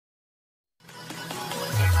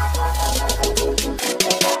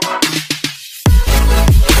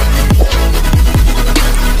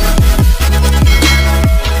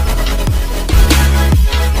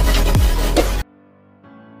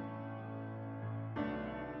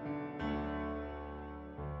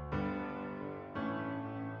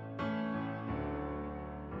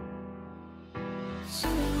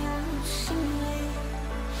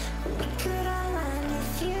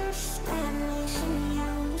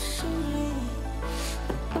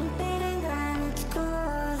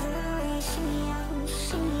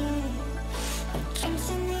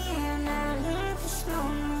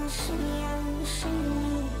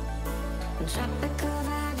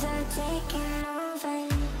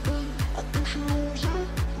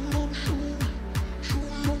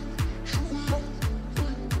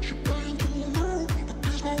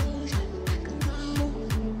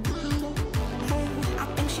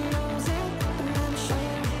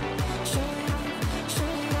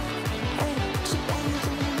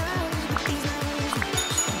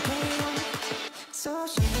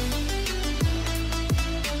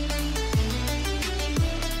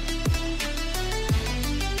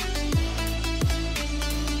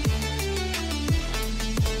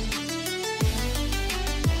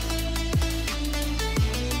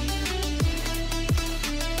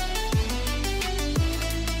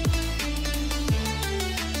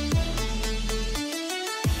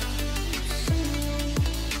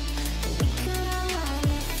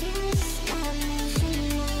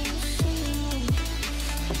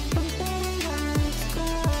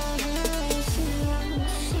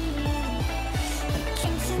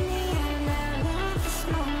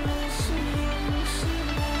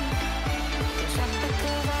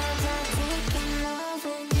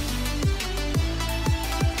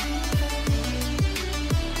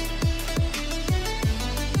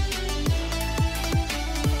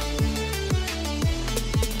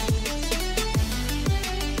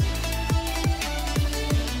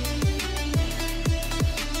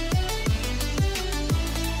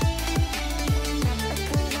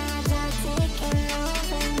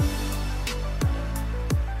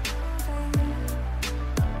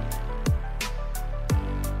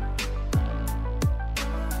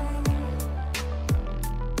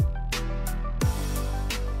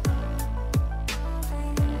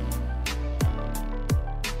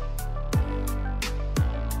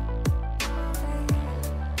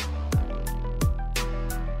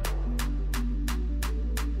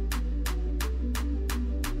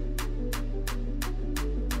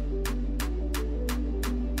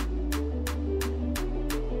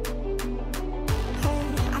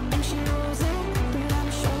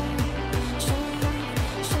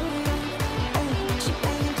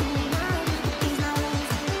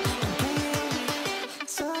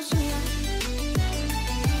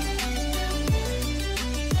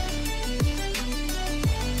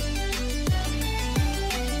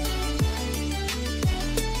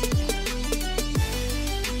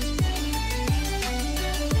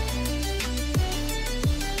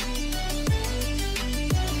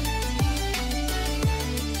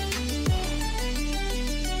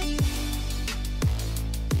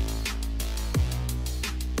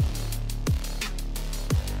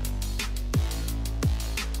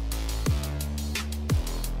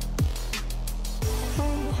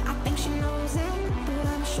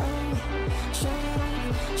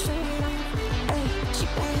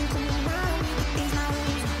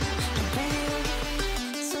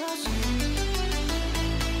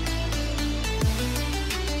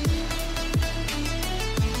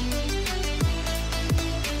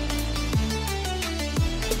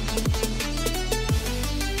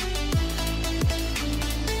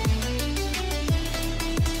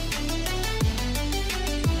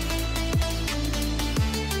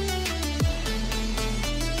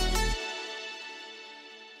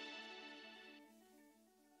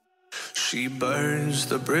She burns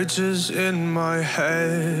the bridges in my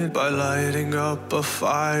head by lighting up a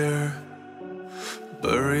fire.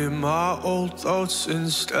 Bury my old thoughts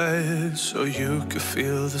instead so you could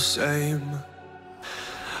feel the same.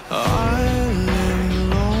 I live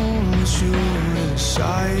alone with you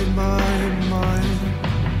inside my mind.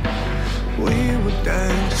 We would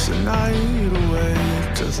dance the night away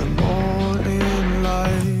to the morning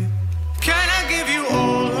light. Can I give you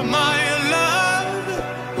all of my love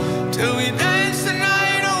till we dance the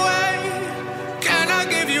night away? Can I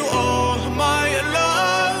give you all of my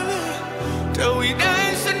love till we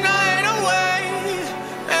dance the night away?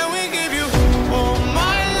 And we give you all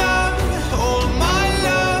my love, all my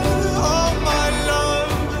love, all my love.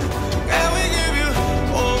 And we give you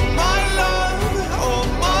all my love, all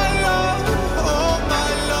my love, all my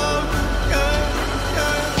love. Yeah,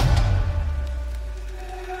 yeah.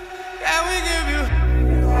 And we give you.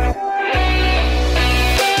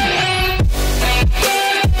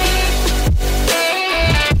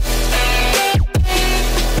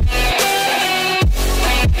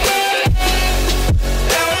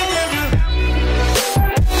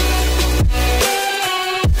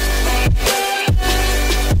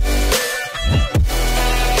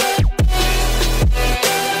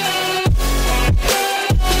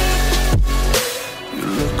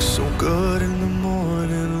 Good in the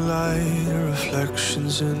morning light,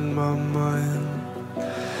 reflections in my mind.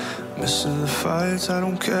 Missing the fights, I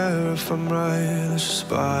don't care if I'm right. Let's just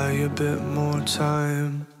buy a bit more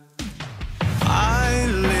time. I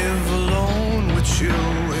live alone with you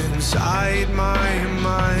inside my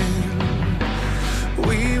mind.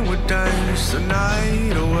 We would dance the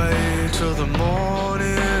night away till the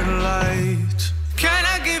morning light. Can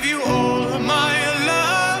I give you all of my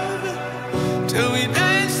love till we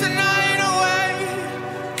dance the night away?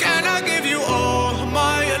 Can I give you all of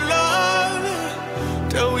my love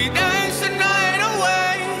till we dance the night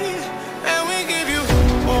away? And we give you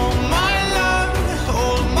all my love,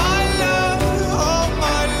 all my love, all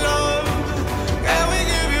my love. And we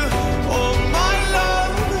give you all my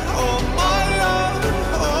love, all my love,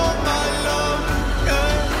 all my love.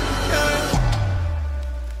 Yeah, yeah.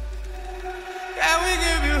 And we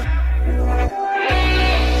give you.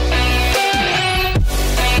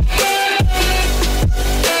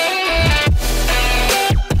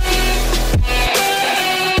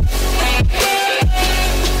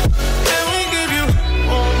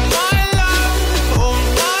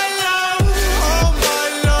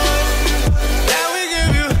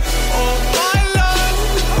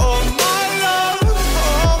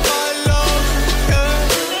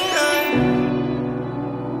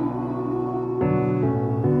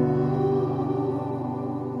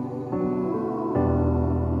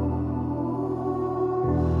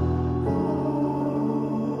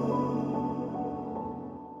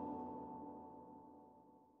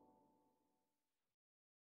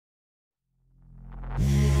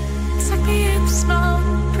 Suck me in small,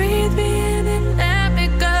 breathe me in and let me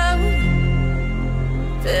go.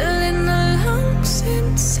 Filling the lungs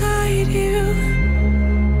inside you,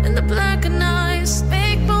 and the blackened eyes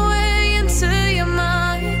make my way into your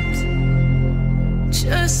mind.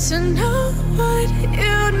 Just to know what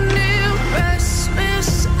you knew.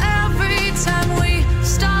 Restless every time we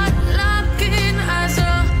start locking eyes.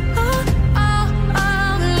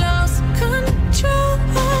 Lost control.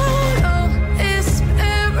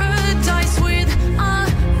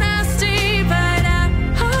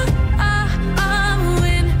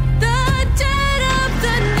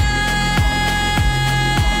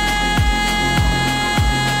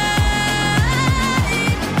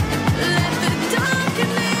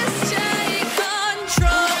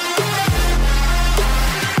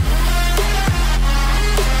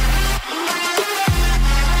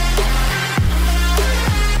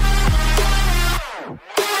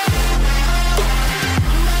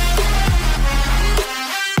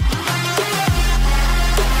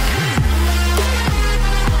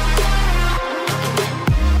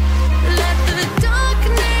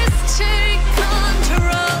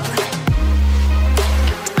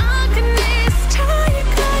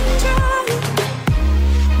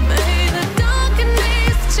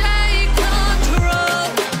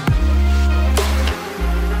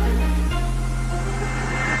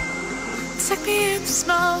 Suck me in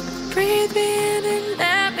smoke, breathe me in and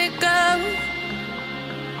let me go.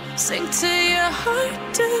 Sink to your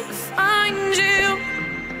heart to find you.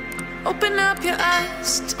 Open up your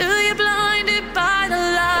eyes till you're blinded by the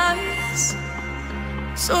lies,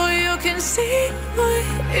 so you can see what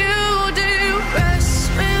you do.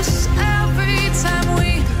 Restless every time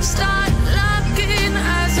we start locking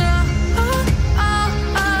eyes.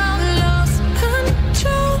 Lost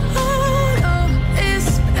control.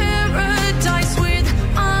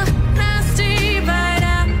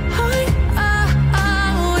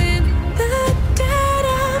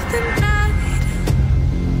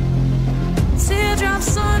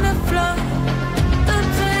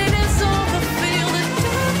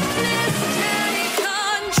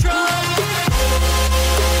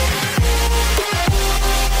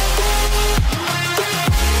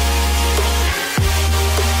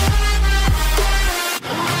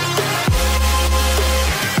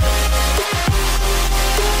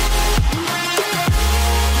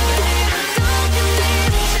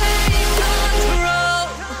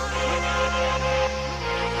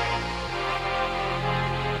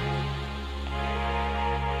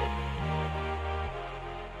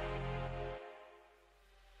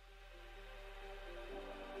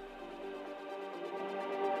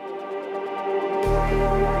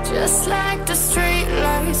 Just like the street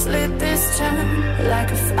lights lit this town,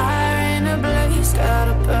 like a fire in a blaze,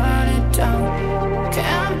 gotta burn it down.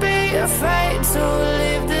 Can't be afraid to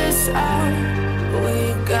leave this